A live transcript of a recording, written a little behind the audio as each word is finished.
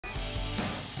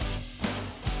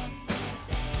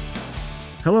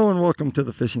Hello and welcome to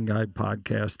the Fishing Guide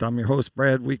Podcast. I'm your host,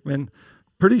 Brad Wiegmann.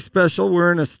 Pretty special.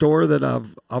 We're in a store that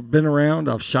I've been around,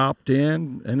 I've shopped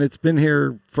in, and it's been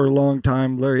here for a long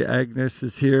time. Larry Aggus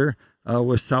is here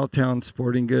with Southtown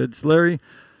Sporting Goods. Larry,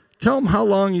 tell them how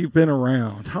long you've been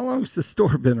around. How long has the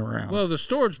store been around? Well, the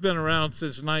store's been around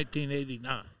since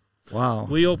 1989. Wow.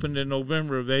 We opened in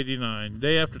November of '89,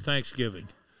 day after Thanksgiving.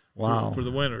 Wow. For the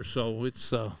winter, so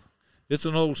it's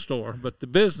an old store, but the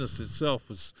business itself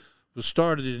was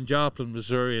started in Joplin,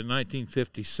 Missouri in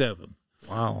 1957.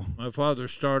 Wow. My father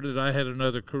started. I had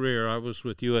another career. I was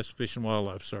with U.S. Fish and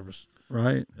Wildlife Service.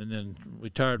 Right. And then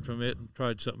retired from it and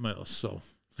tried something else. So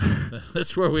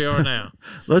that's where we are now.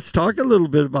 Let's talk a little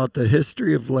bit about the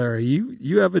history of Larry.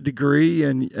 You have a degree,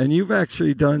 and you've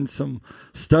actually done some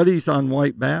studies on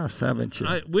white bass, haven't you?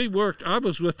 I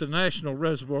was with the National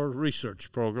Reservoir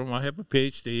Research Program. I have a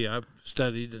PhD. I've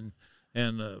studied and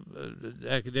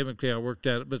academically I worked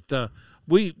at it. But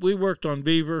we worked on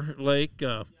Beaver Lake.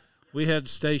 We had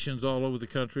stations all over the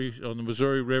country on the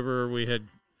Missouri River. We had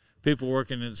people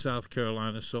working in South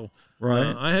Carolina. So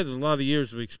right. I had a lot of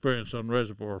years of experience on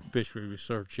reservoir fishery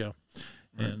research, yeah.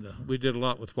 And we did a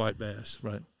lot with white bass,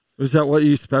 right. Was that what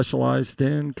you specialized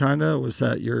in, kind of? Was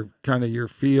that your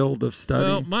field of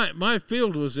study? Well, my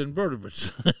field was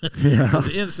invertebrates, yeah,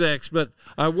 insects. But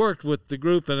I worked with the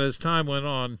group, and as time went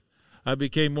on, I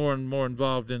became more and more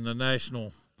involved in the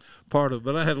national part of it.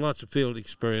 But I had lots of field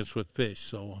experience with fish.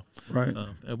 So right.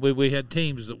 And we had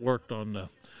teams that worked on,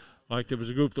 like there was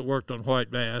a group that worked on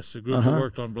white bass, a group that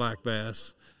worked on black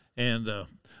bass, and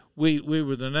we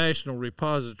were the national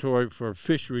repository for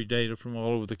fishery data from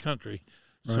all over the country.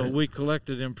 So we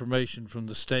collected information from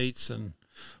the states and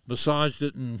massaged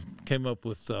it and came up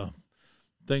with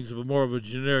things of more of a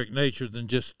generic nature than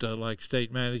just like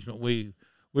state management.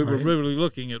 We were really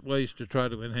looking at ways to try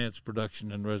to enhance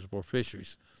production in reservoir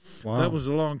fisheries. Wow. That was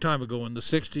a long time ago, in the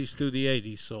 60s through the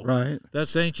 80s, so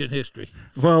that's ancient history.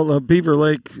 Well, Beaver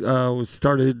Lake was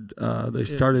started, they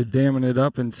started damming it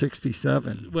up in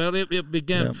 67. Well, it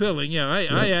began filling,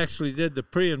 I actually did the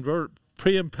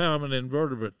pre-impoundment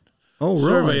invertebrate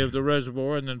survey of the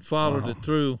reservoir, and then followed it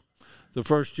through the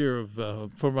first year of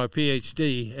for my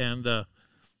PhD, and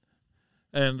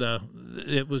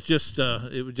it was just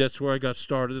where I got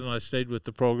started, and I stayed with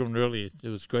the program. Really, it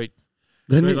was great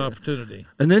opportunity.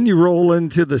 And then you roll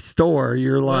into the store.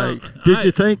 You're like, did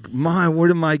you think,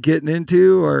 what am I getting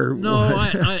into? Or no,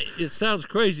 it sounds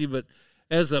crazy, but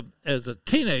as a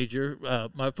teenager,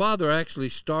 my father actually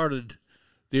started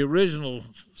the original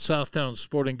Southtown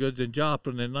Sporting Goods in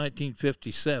Joplin in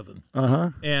 1957.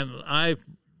 And I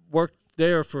worked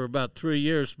there for about 3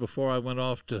 years before I went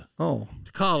off to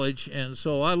college. And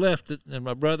so I left it, and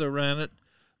my brother ran it.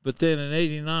 But then in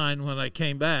 '89, when I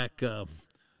came back,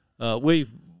 we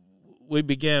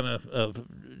began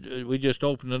we just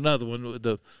opened another one.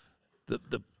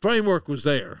 The framework was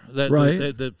there.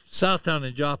 The Southtown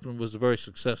in Joplin was a very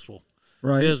successful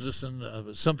business,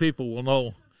 and some people will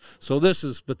know. So this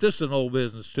is an old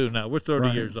business too. Now we're 30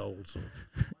 years old, so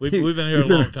we've been here a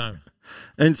long time.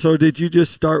 And so, did you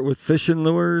just start with fishing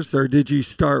lures, or did you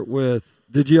start with?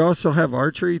 Did you also have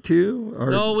archery too?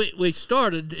 Or? No, we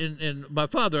started in my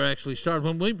father actually started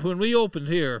when we opened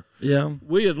here. Yeah,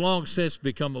 we had long since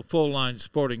become a full line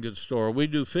sporting goods store. We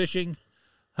do fishing,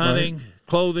 hunting,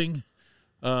 clothing,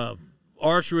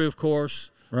 archery, of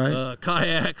course.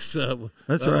 Kayaks.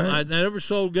 That's right. I never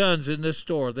sold guns in this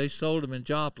store. They sold them in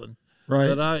Joplin. Right.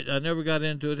 But I never got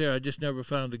into it here. I just never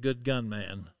found a good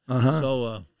gunman.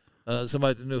 So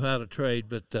somebody that knew how to trade.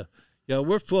 But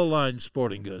we're full line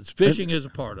sporting goods. Fishing is a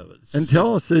part of it. And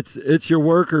tell us, it's your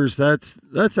workers.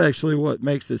 That's actually what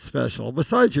makes it special.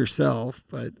 Besides yourself,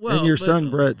 and your son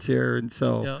Brett's here, and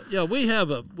so we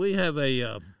have a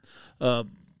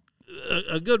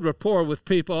good rapport with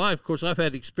people. Of course, I've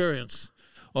had experience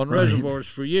on reservoirs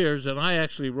for years, and I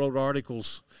actually wrote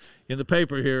articles in the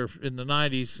paper here in the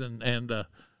 90s and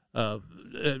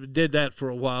did that for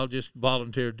a while, just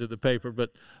volunteered to the paper.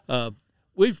 But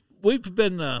we've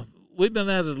been at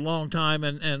it a long time,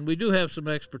 and we do have some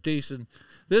expertise. And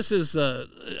this is,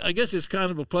 I guess, it's kind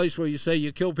of a place where you say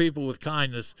you kill people with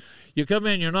kindness. You come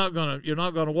in, you're not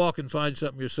gonna walk and find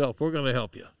something yourself. We're gonna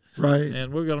help you,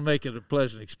 and we're gonna make it a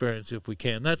pleasant experience if we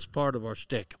can. That's part of our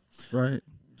shtick, right.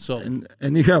 So and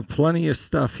you have plenty of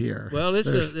stuff here. Well,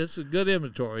 it's a good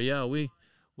inventory. Yeah, we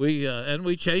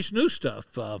chase new stuff.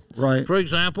 For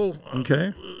example,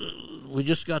 we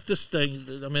just got this thing.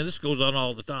 I mean, this goes on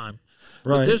all the time.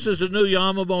 But this is a new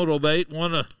Yamamoto bait.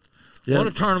 Won on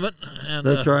a tournament. And,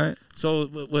 that's right. So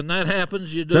when that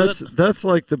happens, you do it. That's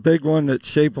like the big one that's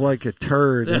shaped like a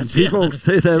turd, and people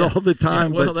say that all the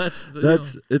time. Well, but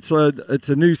it's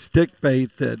a new stick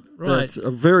bait that's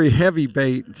a very heavy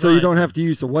bait, so you don't have to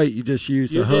use a weight. You just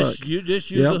use a hook. You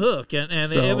just use a hook, and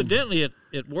evidently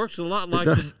it works a lot like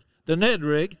the Ned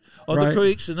rig on the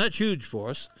creeks, and that's huge for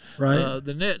us. Right.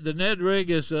 The Ned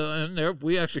rig is and there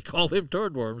we actually call them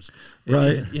turd worms.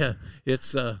 Right. Yeah.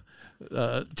 It's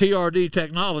TRD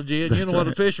technology, and you know what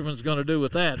a fisherman's going to do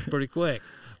with that pretty quick.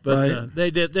 But they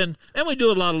did then, and we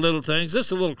do a lot of little things. This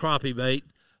is a little crappie bait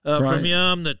from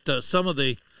Yum that some of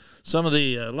the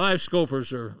live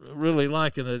scopers are really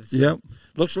liking it.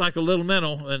 Looks like a little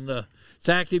minnow, and it's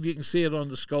active. You can see it on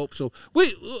the scope. So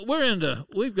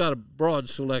we've got a broad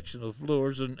selection of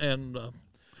lures, and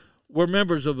we're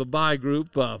members of a buy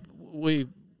group. We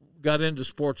got into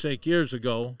Sports Inc. years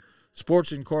ago.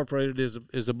 Sports Incorporated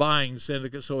is a buying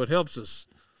syndicate, so it helps us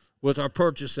with our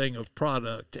purchasing of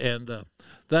product. And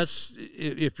that's,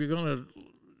 if you're going to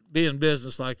be in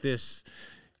business like this,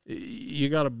 you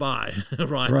got to buy,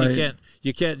 right?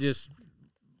 You can't just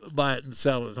buy it and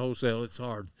sell it wholesale. It's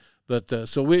hard. But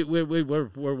so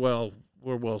we're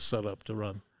well set up to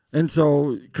run. And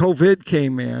so COVID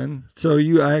came in. So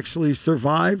you actually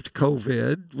survived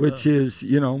COVID, which is,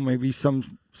 maybe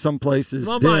some places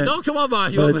come on by. Don't come on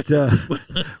by. But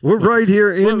we're right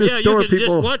here in the store. You can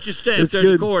people, just watch your step.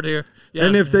 There's a cord here. Yeah.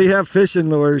 And if they have fishing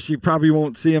lures, you probably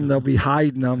won't see them. They'll be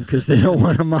hiding them because they don't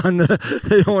want them on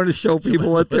they don't want to show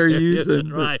people what they're using.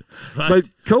 Right. But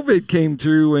COVID came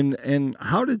through, and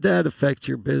how did that affect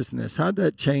your business? How did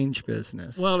that change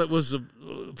business? Well, it was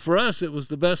for us. It was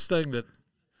the best thing that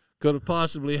could have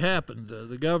possibly happened.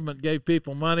 The government gave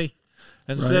people money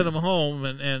and sent them home,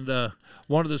 and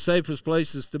one of the safest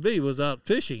places to be was out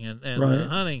fishing and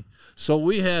hunting. So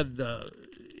we had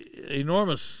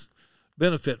enormous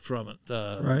benefit from it.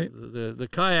 The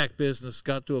kayak business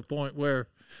got to a point where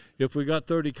if we got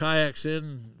 30 kayaks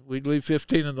in, we'd leave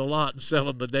 15 in the lot and sell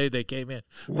them the day they came in.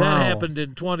 Wow. That happened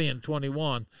in 20 and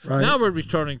 21. Now we're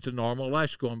returning to normal.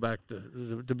 Life's going back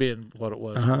to being what it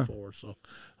was before. So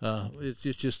it's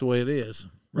just the way it is.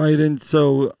 Right, and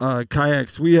so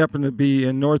kayaks, we happen to be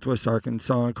in northwest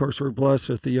Arkansas. Of course, we're blessed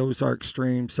with the Ozark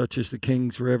streams, such as the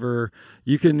Kings River.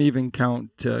 You can even count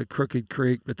Crooked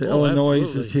Creek, but the Illinois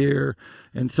is here.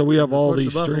 And so we have all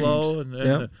these the streams. Buffalo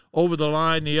and over the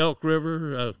line, the Elk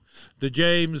River, the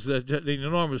James,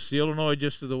 the Illinois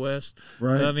just to the west.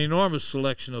 Right. An enormous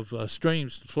selection of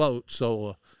streams to float.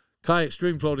 So kayak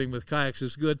stream floating with kayaks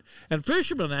is good. And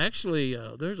fishermen, actually,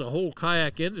 there's a whole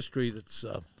kayak industry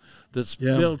that's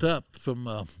built up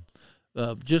from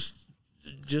just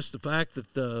the fact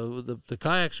that the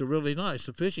kayaks are really nice.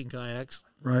 The fishing kayaks,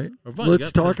 right?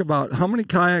 Let's talk about how many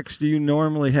kayaks do you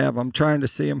normally have? I'm trying to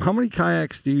see them. How many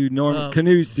kayaks do you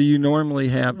canoes do you normally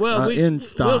have in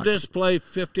stock? We'll display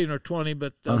 15 or 20,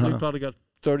 but we probably got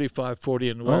 35, 40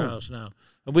 in the warehouse now,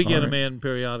 and we get them in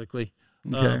periodically.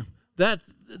 Okay,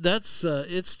 that's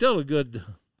it's still a good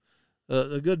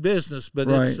business, but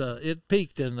it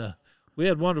peaked in. We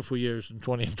had wonderful years in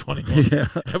 20 and 21. Yeah.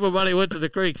 Everybody went to the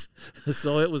creeks,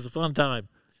 so it was a fun time.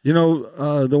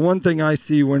 The one thing I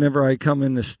see whenever I come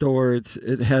in the store,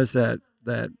 it has that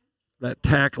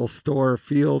tackle store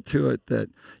feel to it that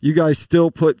you guys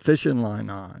still put fishing line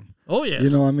on. Oh, yes.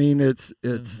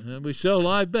 It's and we sell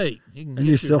live bait.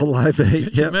 You sell live bait.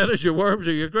 Get your minnows, your worms,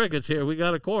 or your crickets here. We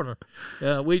got a corner.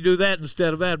 We do that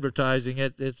instead of advertising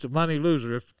it. It's a money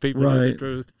loser if people know the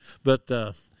truth. But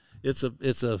it's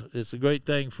a great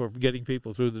thing for getting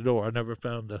people through the door. I never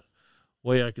found a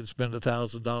way I could spend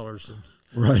 $1,000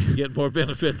 and get more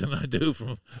benefit than I do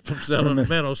from selling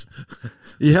minnows.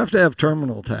 You have to have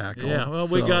terminal tackle. Yeah, well,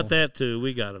 we got that too.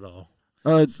 We got it all.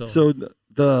 So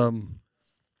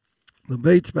the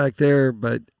bait's back there,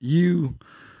 but you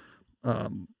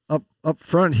up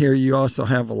front here, you also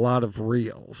have a lot of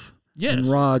reels. Yes. And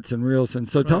rods and reels. And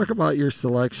so talk about your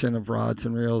selection of rods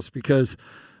and reels, because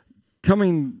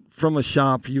coming from a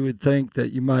shop, you would think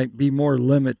that you might be more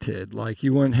limited, like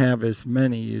you wouldn't have as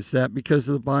many. Is that because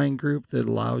of the buying group that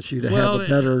allows you to have a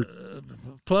better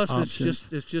plus option?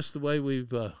 It's just the way we've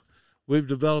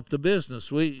developed the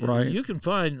business. You can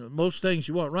find most things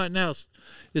you want. Right now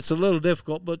it's a little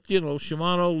difficult, but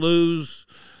Shimano, Luz,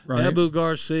 Abu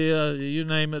Garcia, you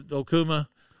name it, Okuma.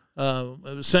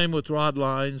 Same with rod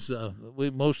lines.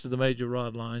 Most of the major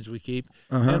rod lines we keep,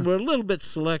 and we're a little bit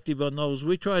selective on those.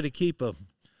 We try to keep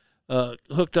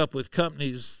hooked up with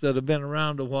companies that have been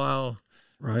around a while,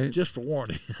 just for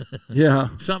warranty. Yeah,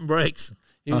 if something breaks,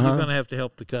 you're going to have to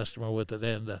help the customer with it,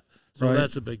 and so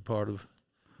that's a big part of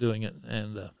doing it,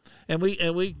 and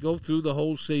we go through the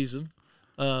whole season,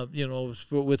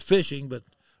 with fishing, but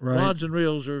rods and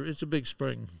reels it's a big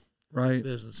spring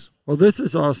business. Well, this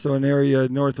is also an area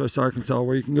in Northwest Arkansas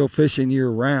where you can go fishing year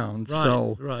round.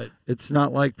 It's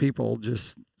not like people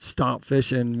just stop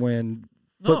fishing when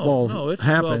football it's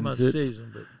happens. A 12-month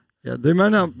season, but there might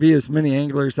not be as many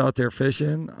anglers out there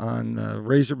fishing on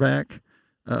Razorback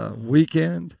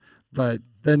weekend, but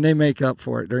then they make up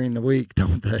for it during the week,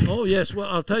 don't they? Oh, yes. Well,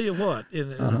 I'll tell you what.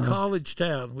 In College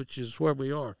Town, which is where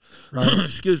we are,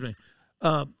 excuse me,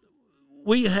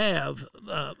 we have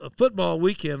a football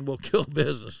weekend will kill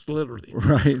business, literally.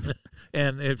 Right.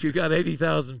 And if you've got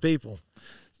 80,000 people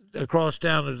across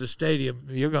town at the stadium,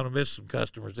 you're going to miss some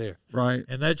customers there. Right.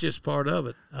 And that's just part of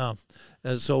it.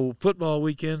 And so football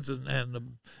weekends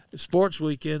and sports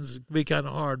weekends be kind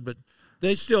of hard, but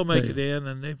they still make it in,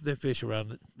 and they fish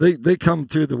around it. They come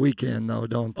through the weekend, though,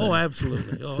 don't they? Oh,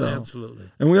 absolutely. Absolutely.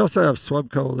 And we also have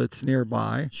Swebco that's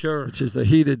nearby. Sure. Which is a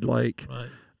heated lake. Right.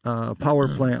 Power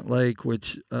plant lake,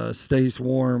 which stays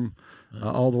warm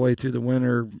all the way through the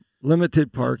winter.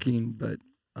 Limited parking, but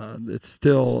it's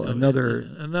still another.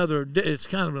 It's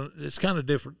kind of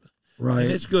different, right?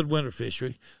 And it's good winter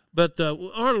fishery. But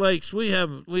our lakes, we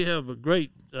have a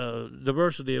great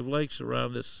diversity of lakes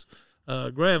around this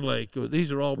Grand Lake.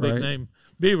 These are all big name: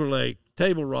 Beaver Lake,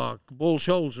 Table Rock, Bull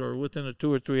Shoals are within a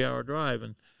 2 or 3 hour drive,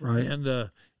 and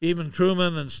even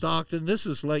Truman and Stockton. This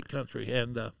is lake country,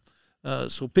 and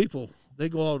so people, they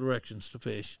go all directions to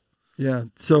fish. Yeah.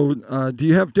 So do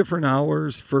you have different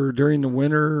hours for during the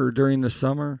winter or during the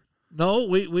summer? No,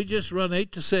 we just run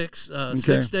 8 to 6,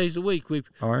 6 days a week. We've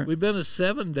been a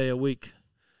 7-day-a-week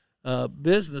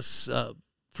business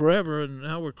forever, and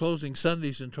now we're closing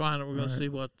Sundays and trying it. We're going to see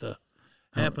what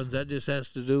happens. That just has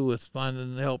to do with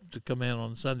finding help to come in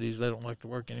on Sundays. They don't like to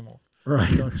work anymore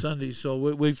on Sundays, so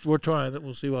we're trying it.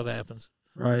 We'll see what happens.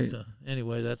 Right. But,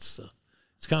 anyway, that's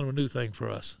it's kind of a new thing for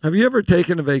us. Have you ever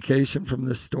taken a vacation from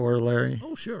this store, Larry?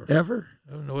 Oh, sure. Ever?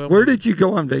 Well, where did you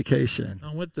go on vacation?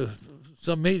 I went to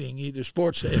some meeting, either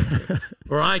sports or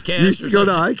ICAST. You used to go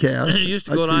to ICAST. I used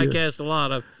to go to ICAST a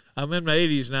lot. I'm in my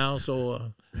 80s now,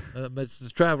 so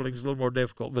the traveling's a little more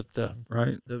difficult. But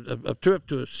a trip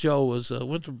to a show was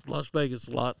went to Las Vegas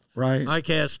a lot. Right.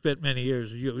 ICAST spent many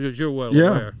years. You're well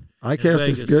aware. ICAST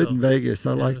was good in Vegas.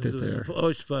 I liked it there. It was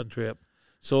always a fun trip.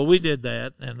 So we did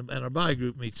that, and our buy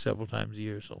group meets several times a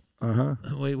year. So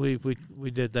we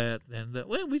did that, and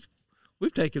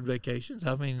we've taken vacations.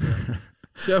 I mean,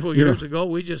 several years ago,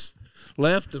 we just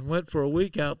left and went for a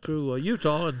week out through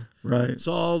Utah and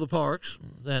saw all the parks.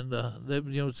 And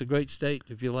it's a great state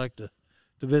if you like to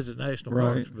visit national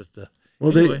parks.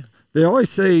 But anyway. They always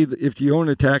say that if you own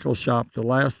a tackle shop, the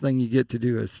last thing you get to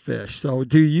do is fish. So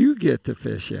do you get to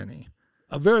fish any?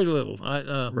 Very little.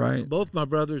 Both my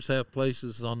brothers have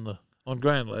places on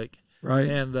Grand Lake. Right.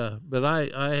 And but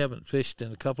I haven't fished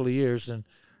in a couple of years, and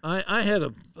I had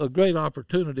a great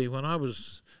opportunity when I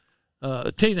was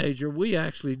a teenager. We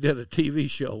actually did a TV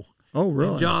show. Oh,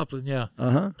 really? In Joplin, yeah.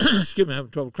 Excuse me, I'm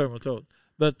having trouble clearing my throat.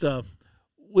 But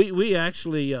we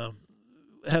actually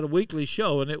had a weekly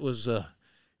show, and it was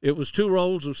 2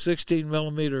 rolls of 16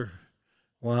 millimeter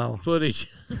footage,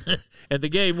 and the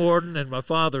game warden and my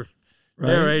father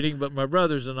narrating, but my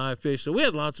brothers and I fished. So we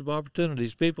had lots of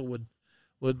opportunities. People would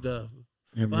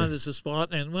find us a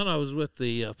spot. And when I was with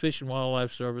the Fish and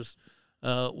Wildlife Service,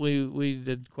 we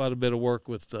did quite a bit of work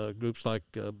with groups like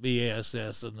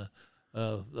BASS, and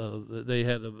they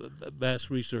had a Bass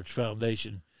Research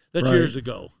Foundation. That's years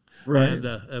ago. Right.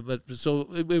 And, but so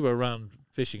we were around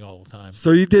fishing all the time.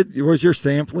 So was your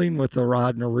sampling with a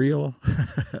rod and a reel?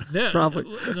 Yeah, probably.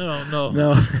 No.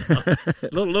 A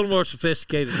little more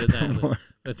sophisticated than that.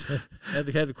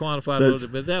 Had to quantify a little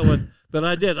bit. But that one, but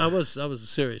I did. I was a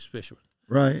serious fisherman.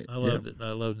 Right. I loved it.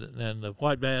 And the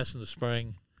white bass in the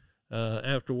spring,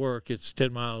 after work, it's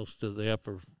 10 miles to the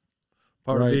upper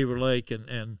part of Beaver Lake,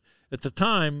 and at the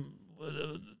time,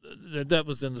 that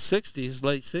was in the 60s,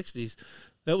 late 60s.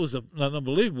 That was an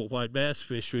unbelievable white bass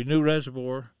fishery, new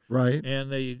reservoir. Right.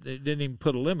 And they didn't even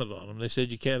put a limit on them. They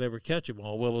said you can't ever catch them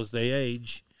all. Well, as they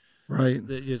age,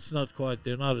 it's not quite,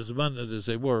 they're not as abundant as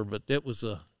they were, but it was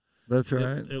That's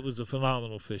right. It was a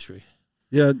phenomenal fishery.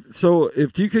 Yeah. So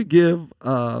if you could give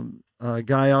a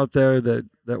guy out there that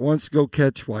wants to go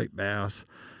catch white bass,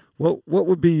 what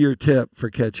would be your tip for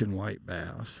catching white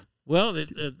bass? Well,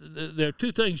 there are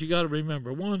 2 things you got to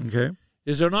remember. One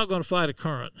is they're not going to fight a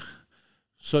current.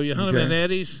 So you hunt them in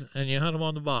eddies, and you hunt them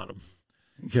on the bottom.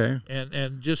 Okay.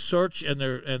 And just search, and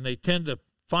they tend to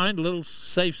find little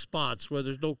safe spots where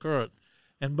there's no current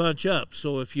and bunch up.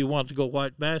 So if you want to go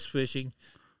white bass fishing,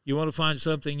 you want to find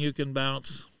something you can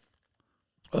bounce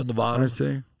on the bottom. I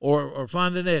see. Or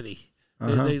find an eddy.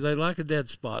 Uh-huh. They like a dead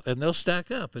spot, and they'll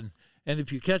stack up. And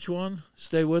if you catch one,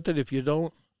 stay with it. If you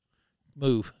don't,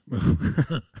 move.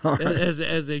 Right.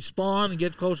 As they spawn and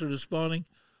get closer to spawning,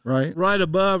 right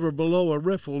above or below a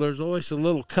riffle, there's always a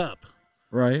little cup.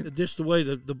 Right. Just the way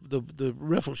the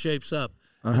riffle shapes up.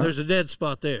 Uh-huh. There's a dead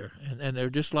spot there, and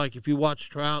they're just like if you watch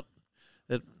trout,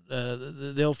 that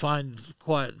they'll find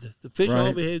quiet. The fish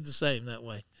all behave the same that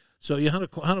way. So you hunt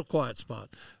a quiet spot,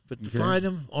 but to find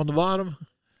them on the bottom,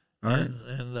 and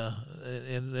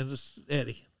this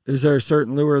eddy. Is there a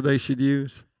certain lure they should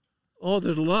use? Oh,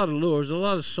 there's a lot of lures. A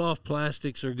lot of soft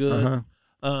plastics are good.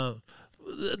 Uh-huh.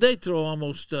 They throw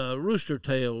almost rooster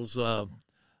tails, little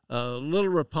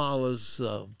rapalas.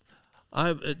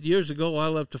 Years ago, I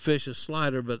loved to fish a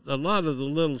slider, but a lot of the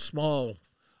little small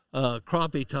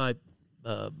crappie type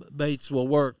baits will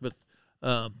work. But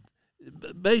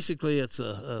basically, it's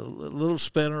a little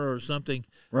spinner or something.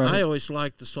 Right. I always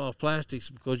like the soft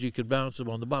plastics because you can bounce them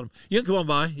on the bottom. You can come on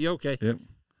by. You're okay.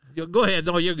 Yep. Go ahead.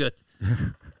 No, you're good.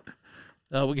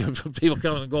 We get people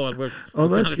coming and going. We're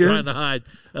that's good. Trying to hide.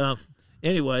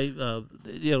 Anyway,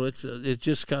 it's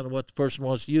just kind of what the person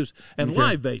wants to use. And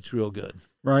live bait's real good.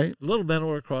 Right. A little minnow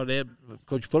or crawdad,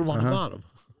 because you put them on the bottom.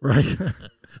 Right.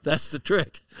 That's the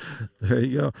trick. There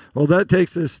you go. Well, that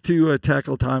takes us to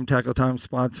Tackle Time. Tackle Time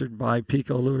sponsored by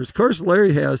PICO Lures. Of course,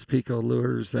 Larry has PICO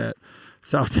Lures at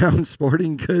Southtown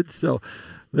Sporting Goods, so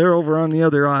they're over on the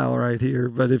other aisle right here.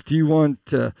 But if you want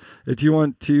to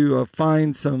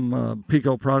find some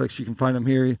PICO products, you can find them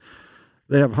here.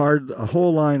 They have a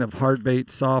whole line of hard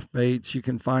baits, soft baits. You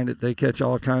can find it. They catch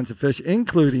all kinds of fish,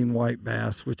 including white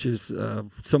bass, which is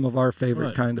some of our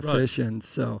favorite kind of fish. And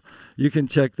so you can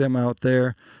check them out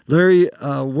there. Larry,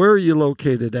 where are you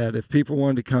located at? If people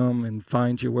wanted to come and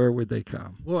find you, where would they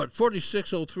come? Well, at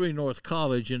 4603 North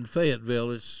College in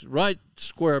Fayetteville. It's right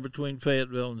square between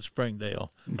Fayetteville and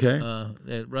Springdale. Okay.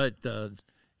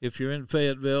 If you're in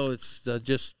Fayetteville, it's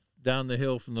just down the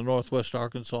hill from the Northwest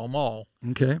Arkansas Mall.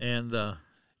 Okay. And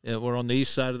we're on the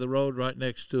east side of the road right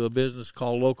next to a business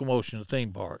called Locomotion, a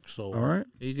theme park. So all right.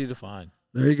 Easy to find.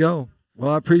 There you go.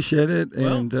 Well, I appreciate it.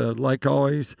 And like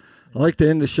always, I like to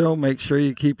end the show. Make sure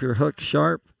you keep your hook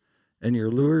sharp and your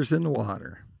lures in the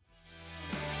water.